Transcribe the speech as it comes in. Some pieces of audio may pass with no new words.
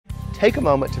Take a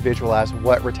moment to visualize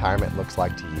what retirement looks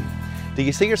like to you. Do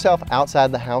you see yourself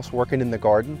outside the house working in the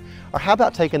garden? Or how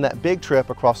about taking that big trip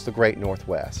across the great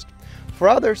Northwest? For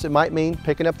others, it might mean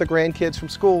picking up the grandkids from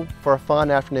school for a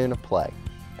fun afternoon of play.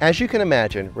 As you can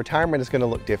imagine, retirement is going to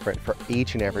look different for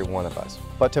each and every one of us.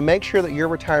 But to make sure that your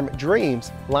retirement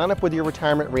dreams line up with your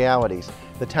retirement realities,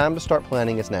 the time to start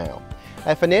planning is now.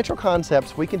 At Financial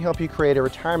Concepts, we can help you create a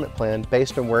retirement plan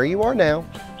based on where you are now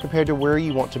compared to where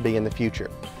you want to be in the future.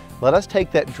 Let us take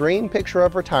that dream picture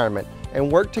of retirement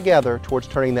and work together towards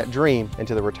turning that dream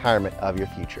into the retirement of your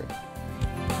future.